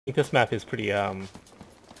think this map is pretty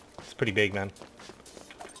it's pretty big, man.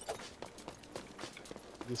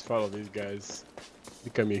 Just follow these guys.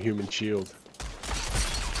 Become your human shield.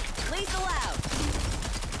 Lethal out.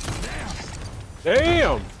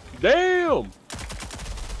 Damn! Damn!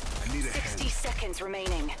 I need a 60 seconds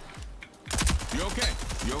remaining. You okay?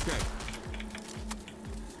 You okay?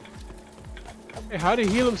 Hey, how did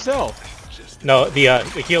he heal himself? No, the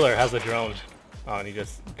healer has a drone. Oh, and he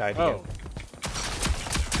just died again. Oh.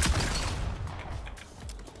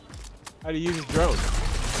 How do you use his drone? Need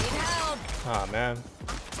help. Oh man.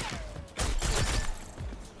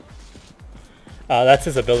 That's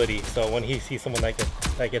his ability. So when he sees someone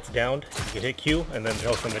that gets downed, he can hit Q and then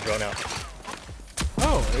he'll send the drone out.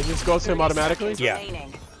 Oh, it just goes to him automatically? Yeah.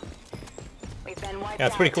 Yeah,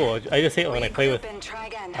 it's pretty cool. I just hate when I play with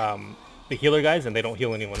the healer guys and they don't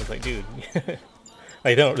heal anyone. It's like, dude,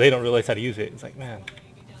 they don't realize how to use it. It's like, man.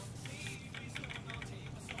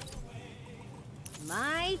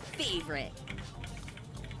 My favorite.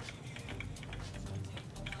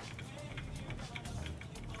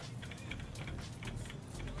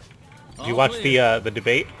 Did you watch the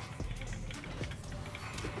debate?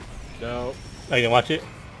 No. Oh, you didn't watch it?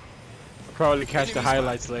 I'll probably catch the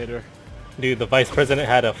highlights later. Dude, the vice president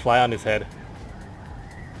had a fly on his head.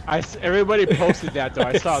 Everybody posted that though.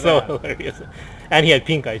 I saw so that. hilarious. And he had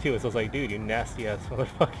pink eye too, so I was like, dude, you nasty ass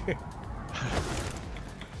motherfucker.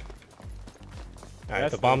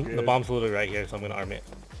 Alright, the bomb's literally right here, so I'm gonna arm it.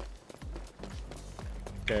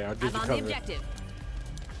 Okay, I'll give you I'm on cover. the objective.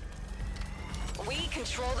 We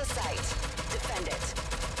control the site. Defend it.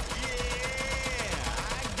 Yeah,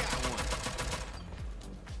 I got one.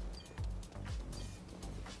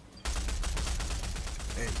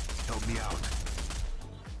 Hey, help me out.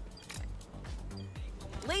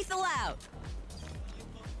 Lethal out.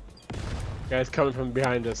 Guys coming from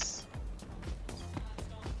behind us.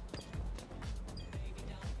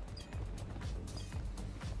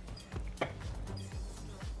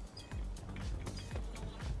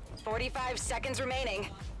 $45 seconds remaining.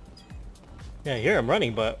 Yeah, here I'm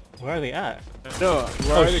running, but where are they at? No,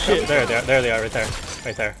 where Oh are they shit, coming there they are, right there.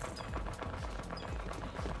 Right there.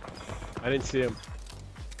 I didn't see him.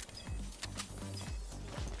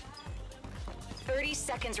 30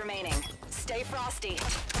 seconds remaining. Stay frosty.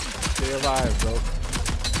 Stay alive, bro.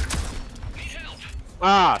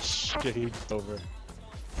 Ah, shit, he's over.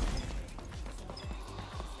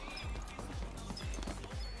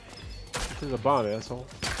 This is a bomb, asshole.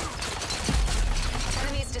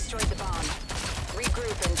 Enemies destroyed the bomb.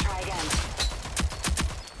 Regroup and try again.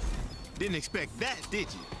 Didn't expect that, did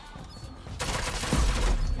you?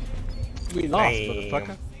 We lost, Damn.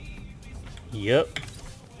 motherfucker. Yep.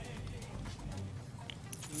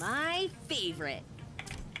 My favorite.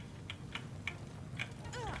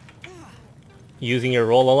 Using your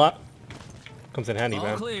roll a lot comes in handy,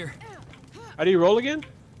 man. Clear. How do you roll again?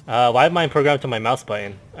 Well, I have mine programmed to my mouse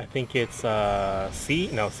button. I think it's C?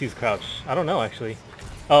 No, C's crouch. I don't know actually.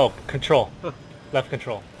 Oh, control. Left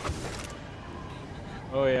control.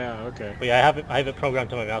 Oh yeah, okay. But yeah, I have it programmed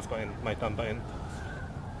to my mouse button, my thumb button.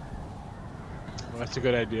 Well, that's a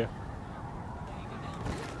good idea.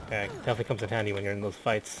 Yeah, it definitely comes in handy when you're in those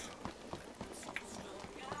fights.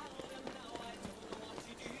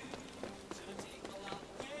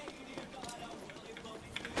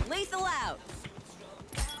 Lethal out.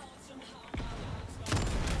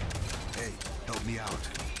 Hey, help me out.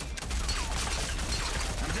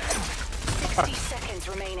 60 seconds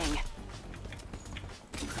remaining.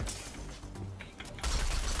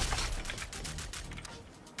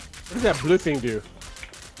 What does that blue thing do?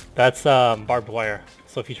 That's barbed wire.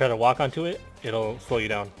 So if you try to walk onto it, it'll slow you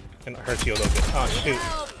down and it hurts you a little bit. Oh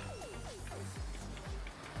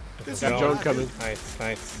shoot! Got drone coming. Nice,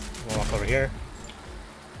 nice. We'll walk over here.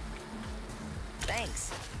 Thanks.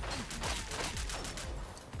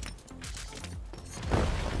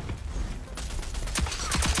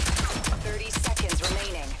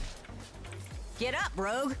 Remaining. Get up,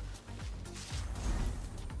 rogue.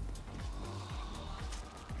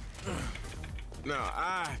 Now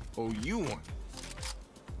I owe you one.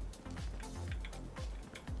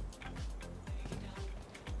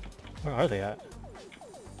 Where are they at?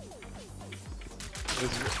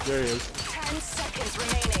 There he is. 10 seconds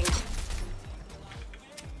remaining.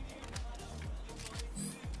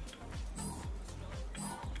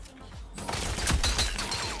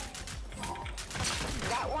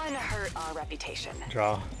 That one hurt our reputation.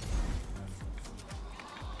 Draw.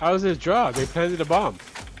 How was this draw? They planted a bomb.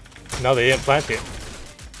 No, they didn't plant it.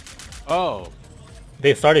 Oh.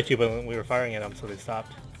 They started to, but we were firing at them, so they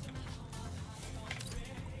stopped.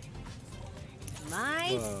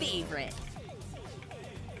 My favorite.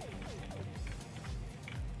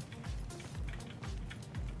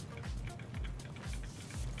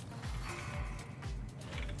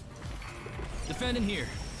 Defending here.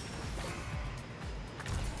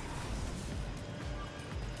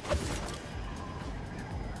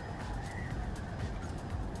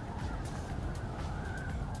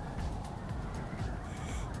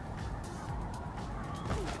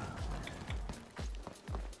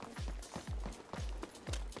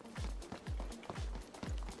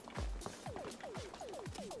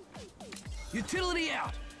 Utility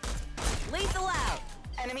out. Lethal out.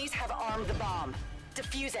 Enemies have armed the bomb.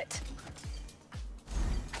 Defuse it.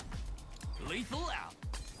 Lethal out.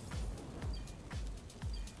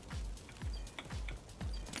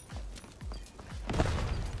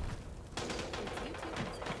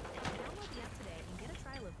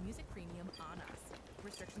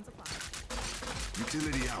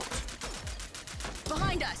 Utility out.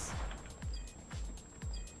 Behind us.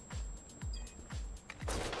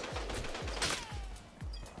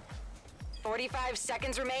 "45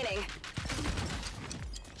 seconds remaining.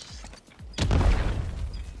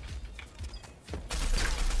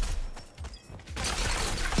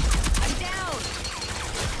 I'm down.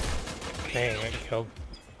 Dang, I got killed.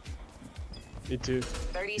 Me too.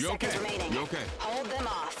 30 You seconds okay? remaining. You okay? Hold them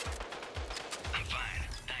off. I'm fine.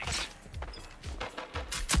 Thanks.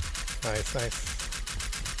 Nice, nice.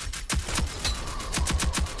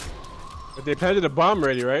 But they planted a bomb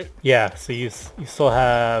already, right? Yeah, so you still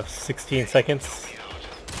have 16 seconds.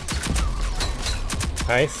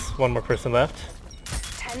 Nice. One more person left.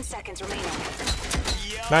 10 seconds remaining.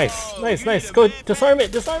 Nice, nice, nice. Go disarm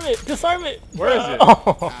it, disarm it, disarm it. Where is it?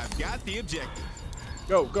 Oh, I've got the objective.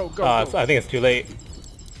 Go, go, go, I go. think it's too late.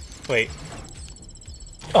 Wait.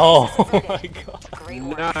 Oh my god. Great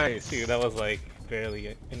work. Nice. Dude, that was like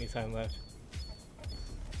barely any time left.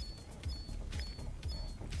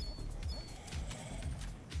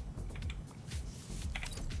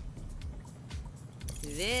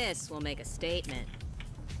 This will make a statement.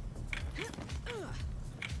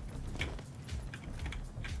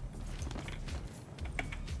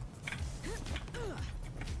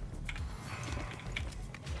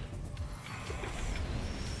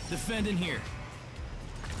 Defending here.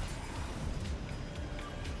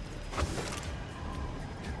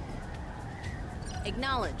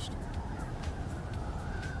 Acknowledged.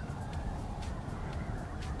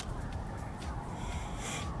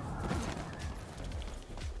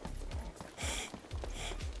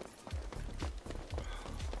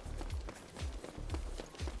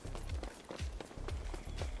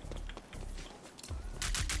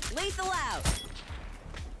 Lethal out.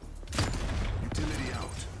 Utility out.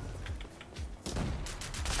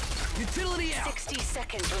 Utility out. 60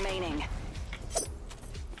 seconds remaining.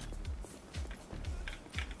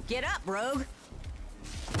 Get up, rogue.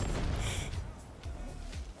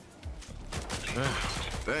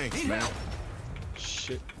 Thanks, man.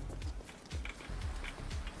 Shit.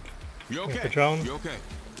 You okay? the drone? You okay?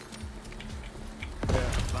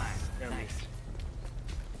 Thanks.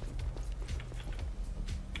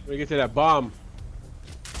 Let me get to that bomb.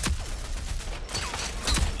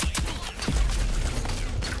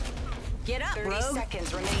 Get up, 30 rogue.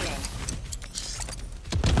 seconds remaining.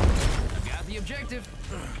 Got the objective.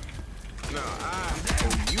 No, I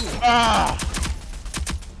owe you one. Ah!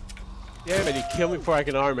 Damn it, he killed me before I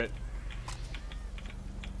can arm it.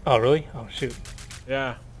 Oh really? Oh shoot.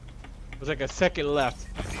 Yeah. It was like a second left.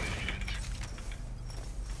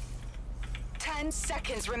 10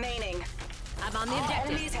 seconds remaining. I'm on the All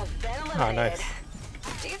objective. enemies have been eliminated. Oh, nice.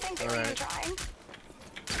 Do you think they were Alright. even trying?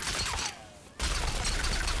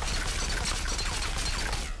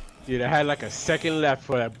 Dude, I had like a second left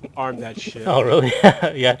before I armed that shit. Oh really?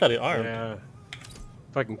 Yeah, I thought it armed. Yeah.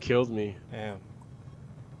 Fucking killed me. Damn.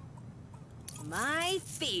 My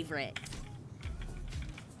favorite.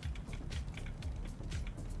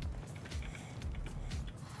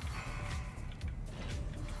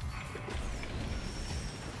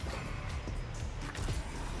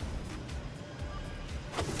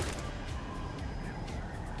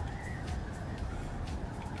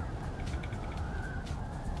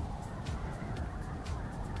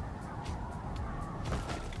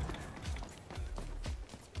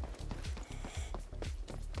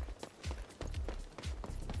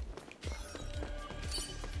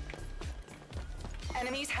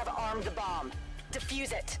 Enemies have armed the bomb.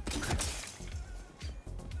 Defuse it.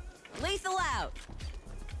 Lethal out.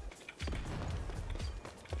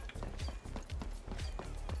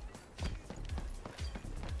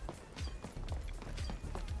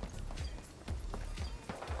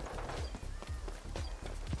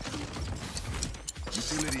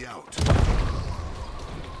 Utility out.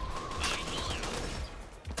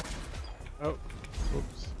 Oh.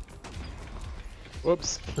 Whoops.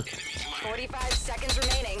 Whoops. 45 seconds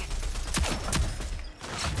remaining.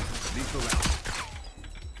 Lethal out.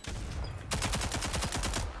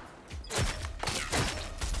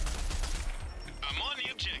 I'm on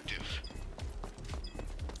the objective.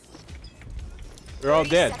 We're all 30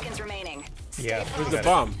 dead. seconds remaining. Yeah. Where's we the got it.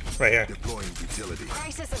 bomb? Right here. Deploying utility.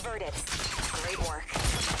 Crisis averted. Great work.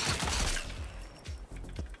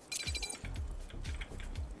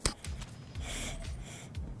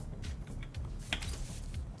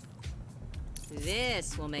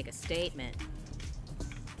 This will make a statement.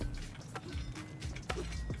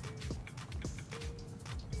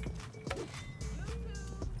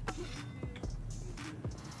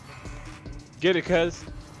 Get it, cuz.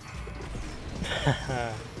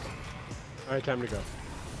 Alright, time to go.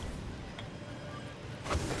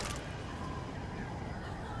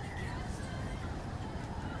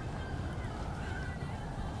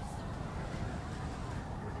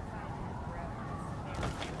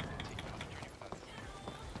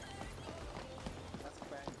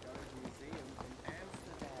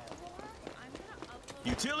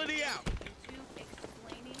 Utility out.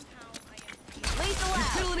 Lethal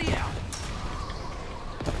out. Utility out.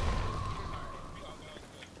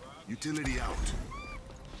 Utility out.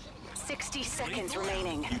 60 seconds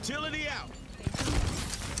remaining. Utility out.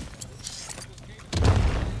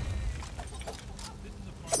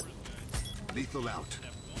 Lethal out.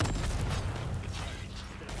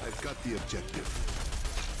 I've got the objective.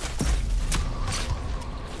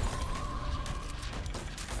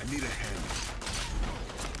 I need a hand.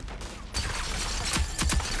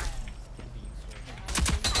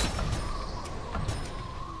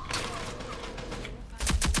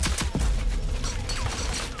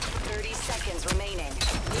 Remaining.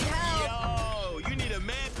 Need help. Yo, you need a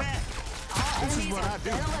man pack. All This is enemies what I have do.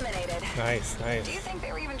 been eliminated. Nice, Do nice. you think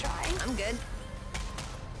they were even trying? I'm good.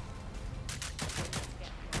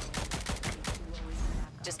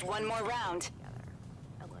 Just one more round.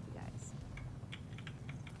 I love you guys.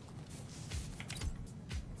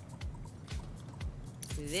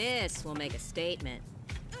 This will make a statement.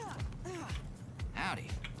 Howdy.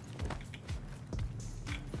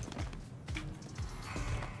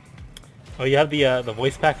 Oh, you have the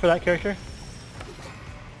voice pack for that character?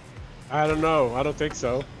 I don't know. I don't think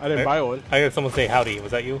so. I didn't buy one. I heard someone say howdy.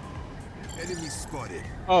 Was that you? Enemy spotted.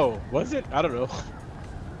 Oh, was it? I don't know.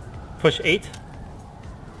 Push 8?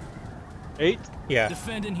 8? Yeah.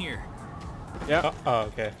 Defending here. Yeah. Oh,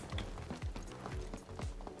 okay.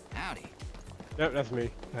 Howdy. Yep, that's me.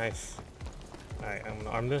 Nice. Alright, I'm gonna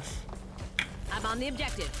arm this. I'm on the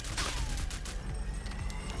objective.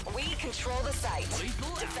 We control the site.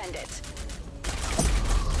 Lethal out. Defend it.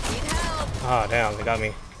 Need help. Ah, damn, they got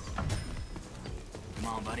me. Come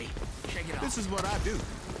on, buddy. Shake it off. This is what I do.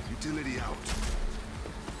 Utility out.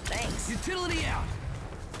 Thanks. Utility out.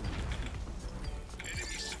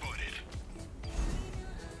 Enemy spotted.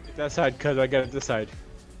 Get that side, cuz I got this side.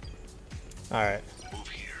 Alright. Move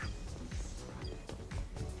here.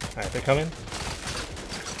 Alright, they're coming.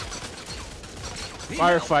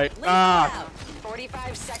 Firefight. Lethal Ah! out.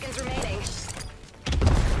 45 seconds remaining.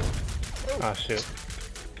 Ah, shoot.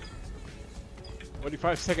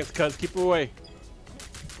 45 seconds, cuz. Keep away.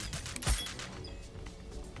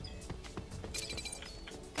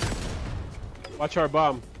 Watch our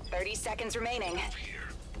bomb. 30 seconds remaining.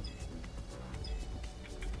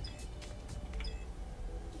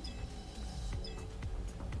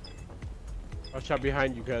 Watch out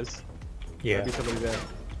behind you, cuz. Yeah. Might be somebody there.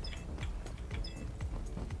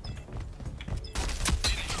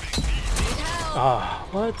 Ah,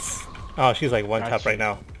 what? Oh, she's like one tap Gotcha. right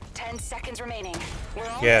now. 10 seconds remaining. We're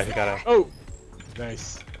almost Yeah, you there. got her. Oh!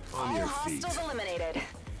 Nice. On All your feet. hostiles eliminated.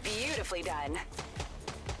 Beautifully done.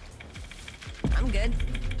 I'm good.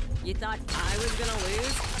 You thought I was gonna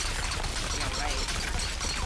lose? You're right.